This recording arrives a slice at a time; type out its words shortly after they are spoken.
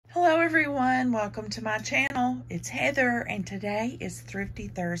everyone, welcome to my channel. It's Heather and today is Thrifty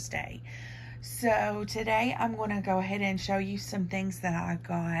Thursday. So today I'm going to go ahead and show you some things that I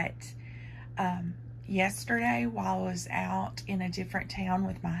got yesterday while I was out in a different town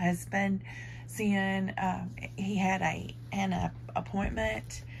with my husband. Seeing he had an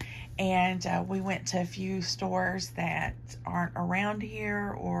appointment, and we went to a few stores that aren't around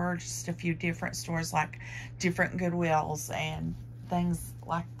here, or just a few different stores like different Goodwills and things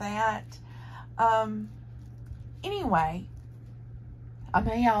like that. Anyway, I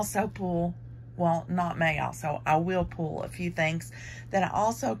may also pull, well, not may also, I will pull a few things that I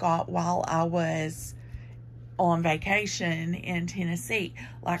also got while I was on vacation in Tennessee.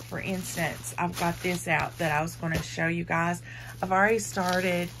 Like, for instance, I've got this out that I was going to show you guys. I've already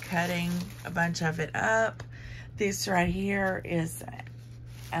started cutting a bunch of it up. This right here is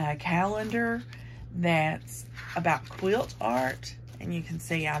a calendar that's about quilt art, and you can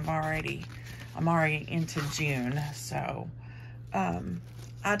see I'm already into June. So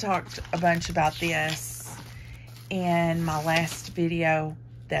I talked a bunch about this in my last video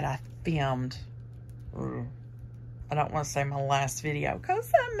that I filmed. I don't want to say my last video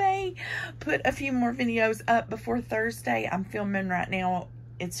because I may put a few more videos up before Thursday. I'm filming right now.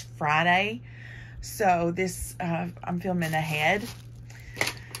 It's Friday, so this I'm filming ahead.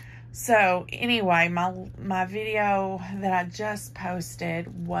 So anyway, my video that I just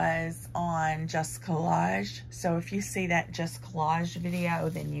posted was on Just Collage. So if you see that Just Collage video,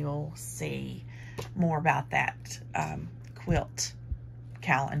 then you'll see more about that quilt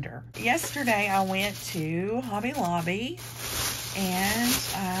calendar. Yesterday I went to Hobby Lobby and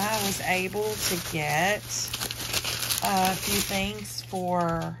I was able to get a few things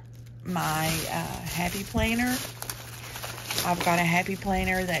for my Happy Planner. I've got a Happy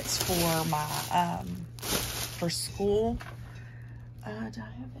Planner that's for my for school. Do I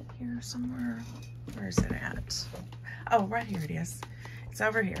have it here somewhere? Where is it at? Oh, right here it is. It's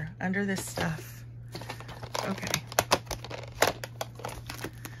over here under this stuff. Okay.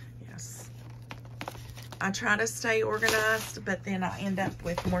 I try to stay organized, but then I end up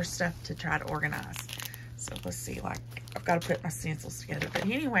with more stuff to try to organize. So let's see, like, I've got to put my stencils together. But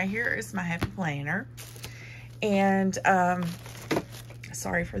anyway, here is my Happy Planner. And,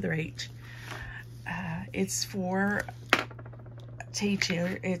 sorry for the reach. It's for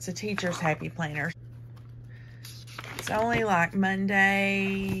teacher. It's a teacher's Happy Planner. It's only like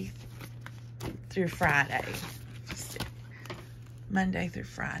Monday through Friday. Monday through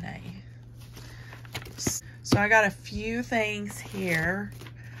Friday. So I got a few things here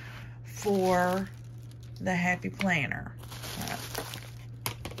for the Happy Planner.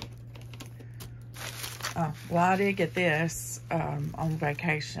 Oh, well, I did get this on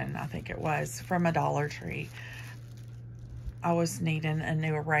vacation, I think it was, from a Dollar Tree. I was needing a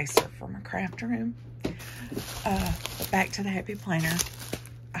new eraser for my craft room. But back to the Happy Planner.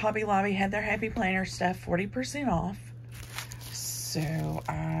 Hobby Lobby had their Happy Planner stuff 40% off. So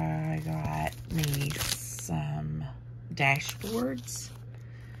I got me some dashboards.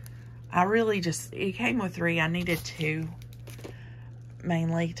 I really just, it came with 3. I needed 2,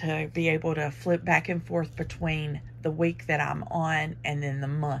 mainly to be able to flip back and forth between the week that I'm on and then the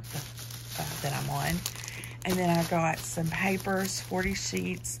month that I'm on. And then I got some papers, 40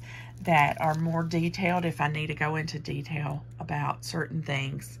 sheets that are more detailed if I need to go into detail about certain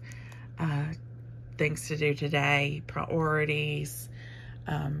things. Things to do today, priorities,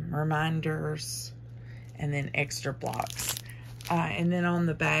 reminders, and then extra blocks. And then on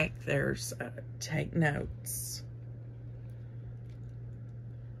the back, there's take notes.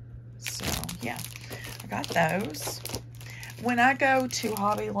 So, yeah, I got those. When I go to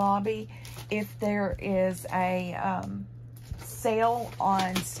Hobby Lobby, if there is a sale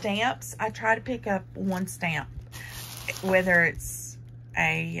on stamps, I try to pick up one stamp, whether it's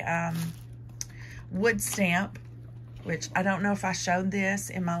a wood stamp, which I don't know if I showed this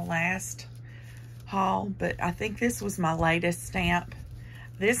in my last haul, but I think this was my latest stamp.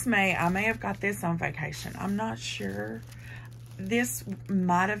 I may have got this on vacation. I'm not sure. This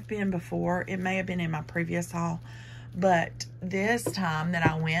might have been before. It may have been in my previous haul, but this time that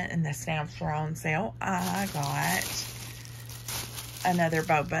I went and the stamps were on sale, I got another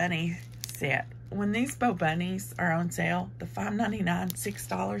Bo Bunny set. When these Bo Bunnies are on sale, the $5.99,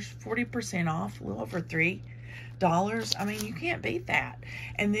 $6, 40% off, a little over $3. I mean, you can't beat that.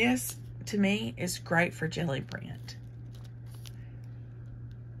 And this, to me, is great for jelly print.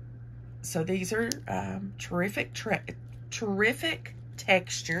 So these are terrific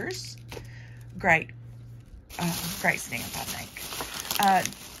textures. Great stamp, I think.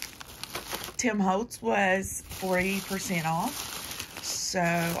 Tim Holtz was 40% off. So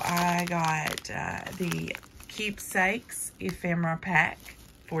I got the Keepsakes Ephemera Pack,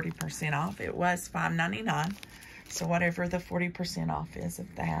 40% off. It was $5.99. So whatever the 40% off is of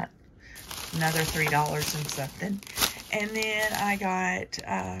that, another $3 and something. And then I got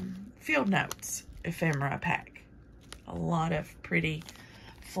Field Notes Ephemera Pack. A lot of pretty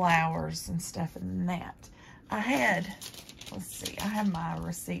flowers and stuff in that. I had, let's see, I have my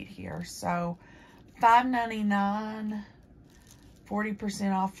receipt here. So $5.99,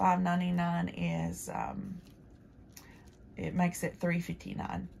 40% off $5.99 is, it makes it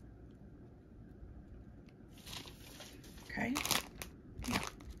 $3.59. Okay. Yeah.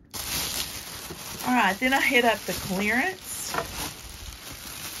 All right, then I hit up the clearance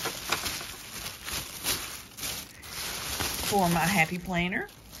for my Happy Planner.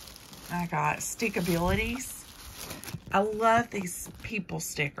 I got Stickabilities. I love these people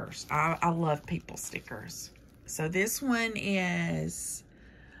stickers. I love people stickers. So this one is,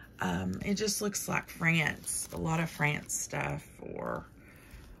 it just looks like France. A lot of France stuff or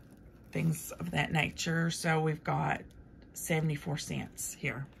things of that nature. So we've got 74 cents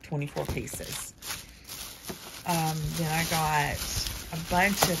here, 24 pieces. Then I got a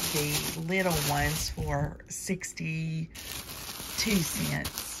bunch of the little ones for 62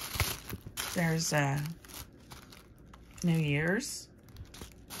 cents. There's a New Year's,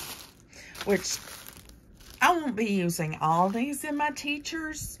 which I won't be using all these in my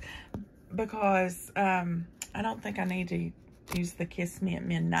teachers because I don't think I need to use the Kiss Me at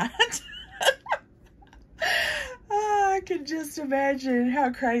Midnight. I can just imagine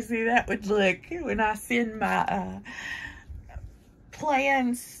how crazy that would look when I send my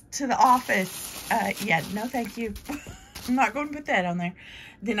plans to the office. Yeah, no thank you. I'm not going to put that on there.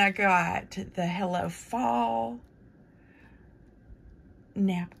 Then I got the Hello Fall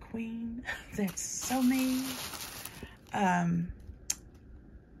Nap Queen. That's so me.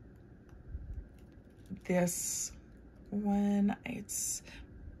 This one, it's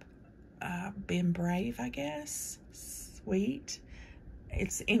Been Brave, I guess. Sweet.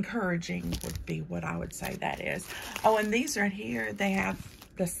 It's encouraging would be what I would say that is. Oh, and these right here, they have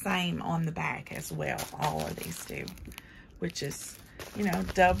the same on the back as well. All of these do, which is, you know,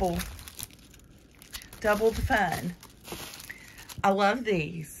 double the fun. I love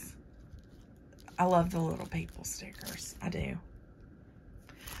these. I love the little people stickers. I do.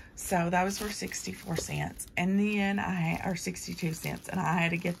 So those were 64 cents. And then or 62 cents. And I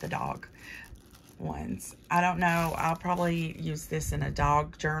had to get the dog ones. I don't know. I'll probably use this in a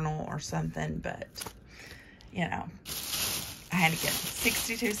dog journal or something. But, you know, I had to get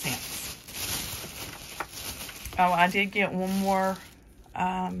 62 cents. Oh, I did get one more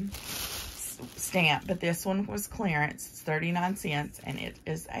stamp, but this one was clearance. It's 39 cents, and it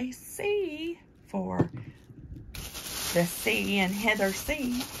is a C for the C in Heather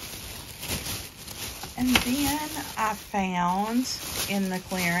C. And then I found in the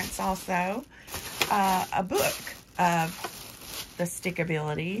clearance also a book of the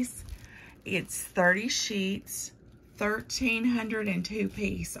Stickabilities. It's 30 sheets, 1,302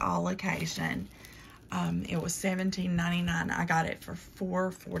 piece, all occasion. It was $17.99. I got it for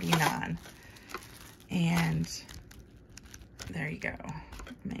 $4.49. And there you go. I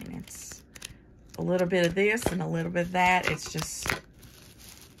mean, it's a little bit of this and a little bit of that. It's just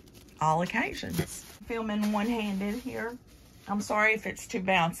all occasions. Filming one-handed here. I'm sorry if it's too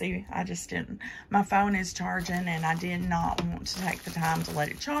bouncy. I just didn't. My phone is charging, and I did not want to take the time to let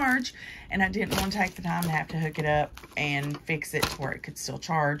it charge. And I didn't want to take the time to have to hook it up and fix it to where it could still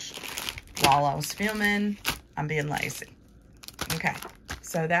charge while I was filming. I'm being lazy. Okay.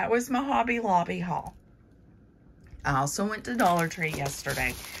 So that was my Hobby Lobby haul. I also went to Dollar Tree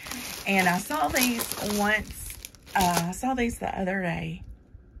yesterday, and I saw these once. I saw these the other day.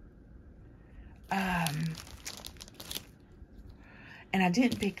 And I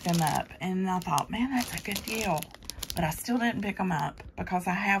didn't pick them up, and I thought, man, that's a good deal. But I still didn't pick them up because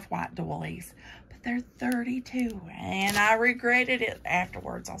I have white doilies, but they're $32, and I regretted it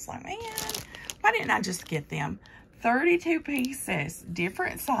afterwards. I was like, man, why didn't I just get them? 32 pieces,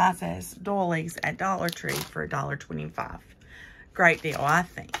 different sizes, doilies at Dollar Tree for $1.25. Great deal, I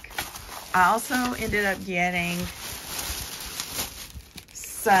think. I also ended up getting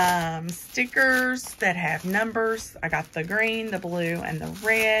some stickers that have numbers. I got the green, the blue, and the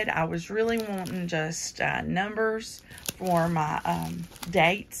red. I was really wanting just numbers for my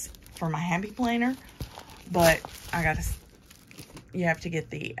dates for my Happy Planner, but you have to get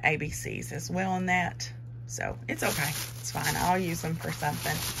the ABCs as well in that. So it's okay. It's fine. I'll use them for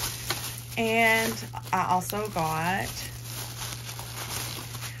something. And I also got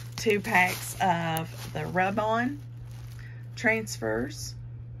 2 packs of the Rub-On transfers,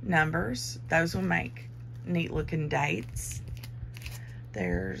 numbers. Those will make neat looking dates.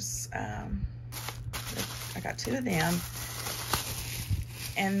 There's, I got 2 of them.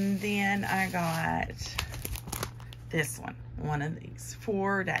 And then I got this one of these,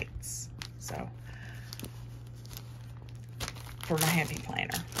 4 dates. So, for my happy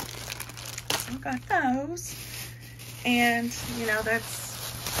planner. So I got those. And, you know,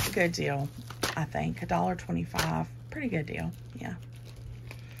 that's a good deal, I think. $1.25. Pretty good deal, yeah.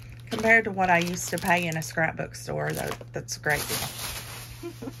 Compared to what I used to pay in a scrapbook store, that's a great deal.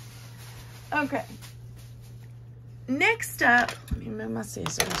 Okay. Next up, let me move my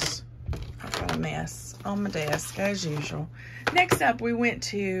scissors. I've got a mess on my desk, as usual. Next up, we went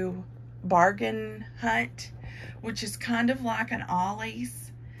to Bargain Hunt, which is kind of like an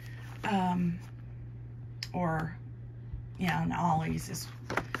Ollie's. An Ollie's is...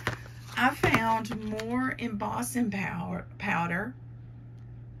 I found more embossing powder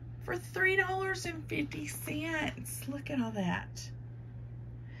for $3.50. Look at all that.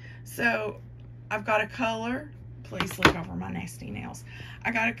 So, I've got a color. Please look over my nasty nails.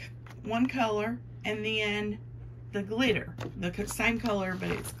 I got one color, and then the glitter. The same color,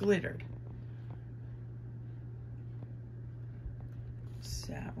 but it's glittered.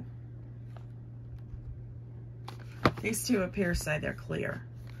 So, these 2 up here say they're clear.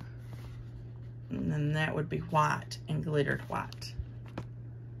 And then that would be white and glittered white.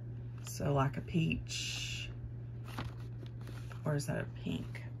 So like a peach. Or is that a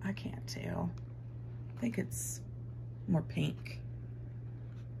pink? I can't tell. I think it's more pink.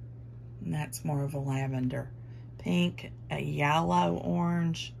 And that's more of a lavender. Pink, a yellow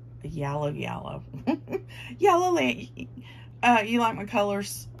orange, a yellow. Yellow. You like my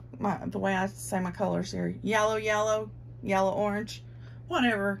colors? The way I say my colors here. Yellow, orange,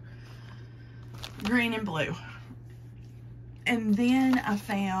 whatever. Green and blue. And then I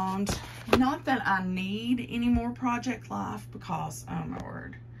found, not that I need any more Project Life, because, oh my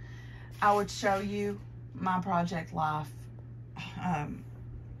word, I would show you my Project Life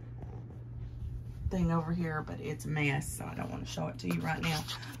thing over here, but it's a mess, so I don't want to show it to you right now.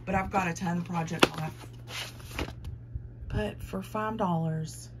 But I've got a ton of Project Life, but for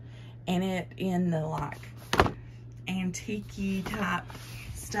 $5, and it in the like antique type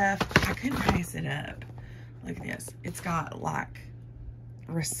stuff. I couldn't pass it up. Look at this. It's got like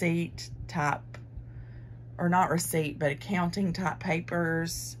receipt type, or not receipt, but accounting type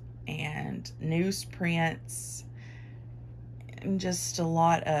papers and newsprints and just a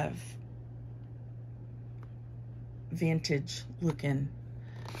lot of vintage looking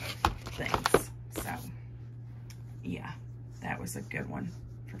things. So yeah, that was a good one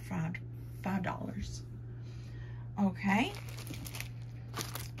for $5. Okay.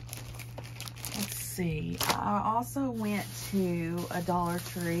 Let's see. I also went to a Dollar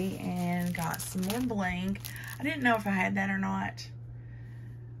Tree and got some more bling. I didn't know if I had that or not.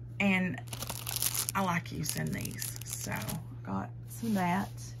 And I like using these. So, got some of that.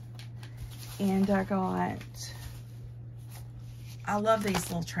 And I love these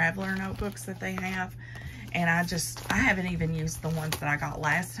little traveler notebooks that they have. And I haven't even used the ones that I got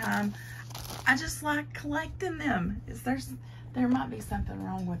last time. I just like collecting them. There might be something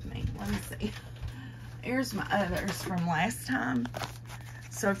wrong with me. Let me see. Here's my others from last time.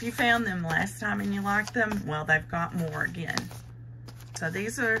 So if you found them last time and you liked them, well, they've got more again. So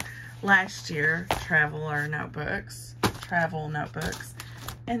these are last year travel notebooks.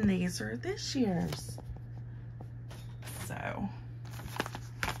 And these are this year's. So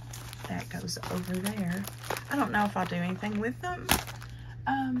that goes over there. I don't know if I'll do anything with them.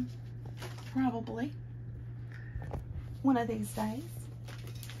 Probably one of these days.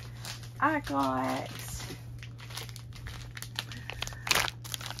 I got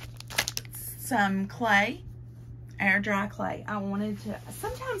some clay, air dry clay.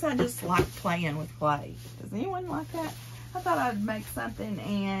 Sometimes I just like playing with clay. Does anyone like that? I thought I'd make something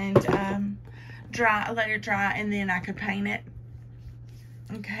and let it dry, and then I could paint it.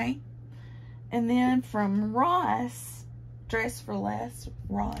 Okay. And then from Ross, Dress for Less,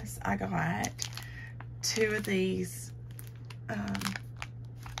 Ross, I got 2 of these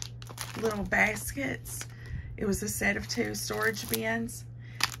little baskets. It was a set of 2 storage bins,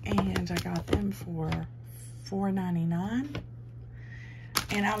 and I got them for $4.99.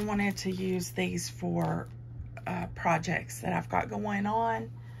 And I wanted to use these for projects that I've got going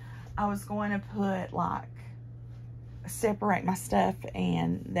on. I was going to put separate my stuff,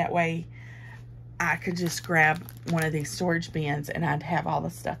 and that way I could just grab one of these storage bins and I'd have all the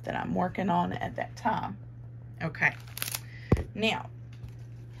stuff that I'm working on at that time. Okay. Now,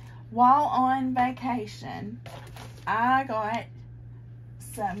 while on vacation, I got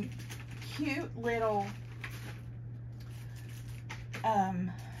some cute little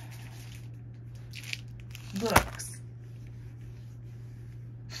books.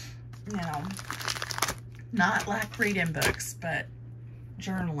 You know, not like reading books, but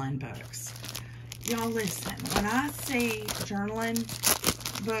journaling books. Y'all listen, when I see journaling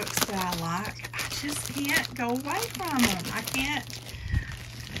books that I like, I just can't go away from them. I can't.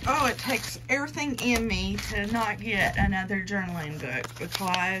 Oh, it takes everything in me to not get another journaling book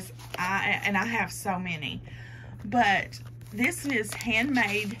because I have so many. But this is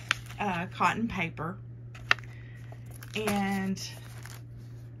handmade cotton paper. And,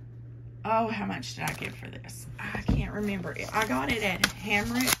 oh, how much did I get for this? I can't remember. I got it at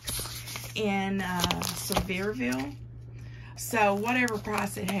Hamrick's in Sevierville. So, whatever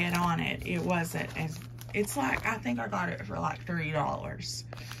price it had on it, it wasn't as... It's like, I think I got it for like $3.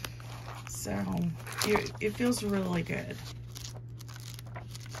 So, it feels really good.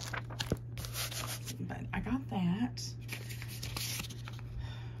 But I got that.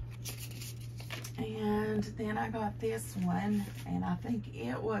 And then I got this one, and I think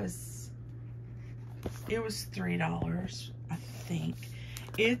it was $3, I think.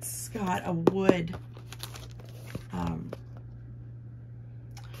 It's got a wood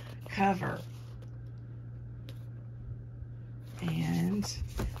cover. And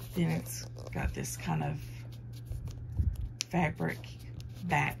then it's got this kind of fabric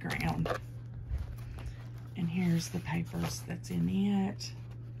background. And here's the papers that's in it.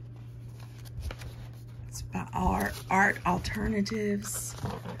 It's by Art Alternatives,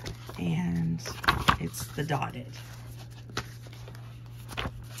 and it's the dotted.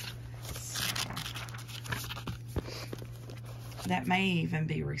 So, that may even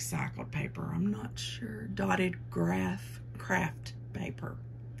be recycled paper. I'm not sure. Dotted craft paper.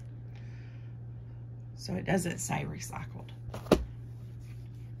 So it doesn't say recycled.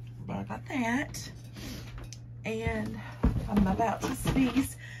 But I got that. And I'm about to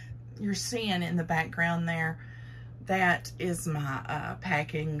sneeze. You're seeing in the background there, that is my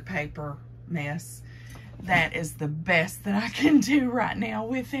packing paper mess. That is the best that I can do right now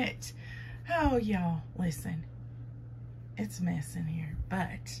with it. Oh, y'all, listen. It's a mess in here,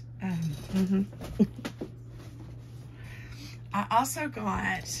 but I also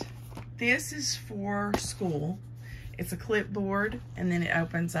got, this is for school. It's a clipboard, and then it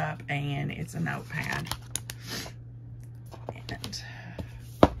opens up, and it's a notepad. And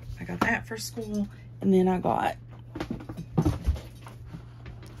I got that for school, and then I got,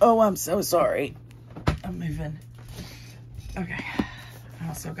 oh, I'm so sorry. I'm moving. Okay. I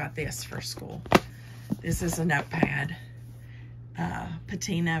also got this for school. This is a notepad.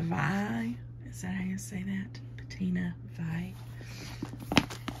 Patina Vi. Is that how you say that? Patina Vi.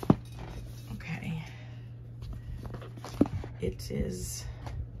 Okay. It is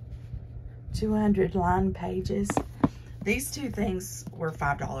 200 line pages. These two things were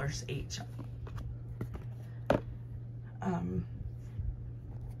 $5 each.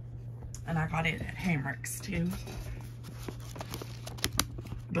 And I got it at Hamrick's too.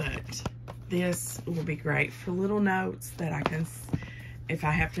 But this will be great for little notes that I can, if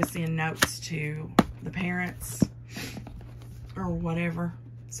I have to send notes to the parents or whatever.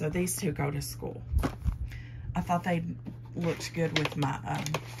 So these two go to school. I thought they looked good with my,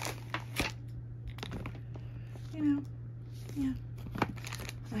 you know, yeah,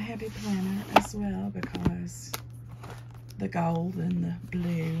 my happy planner as well, because the gold and the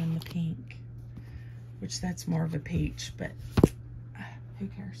blue and the pink, which that's more of a peach, but who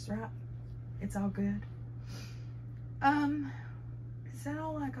cares, right? It's all good. Is that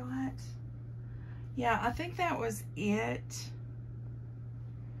all I got? Yeah, I think that was it.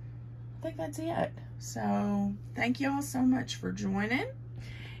 I think that's it. So thank you all so much for joining,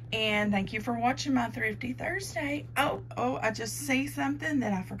 and thank you for watching my Thrifty Thursday. Oh, I just see something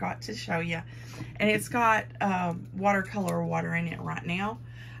that I forgot to show you, and it's got watercolor water in it right now.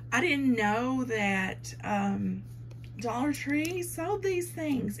 I didn't know that Dollar Tree sold these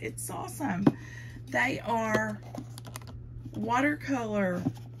things. It's awesome. They are watercolor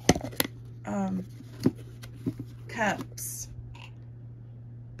cups,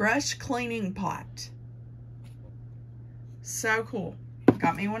 brush cleaning pot. So cool.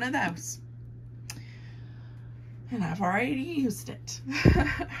 Got me one of those, and I've already used it.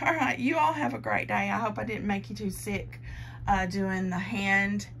 All right, you all have a great day. I hope I didn't make you too sick doing the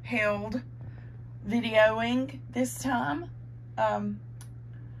handheld videoing this time. I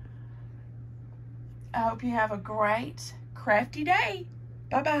hope you have a great crafty day.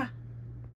 Bye-bye.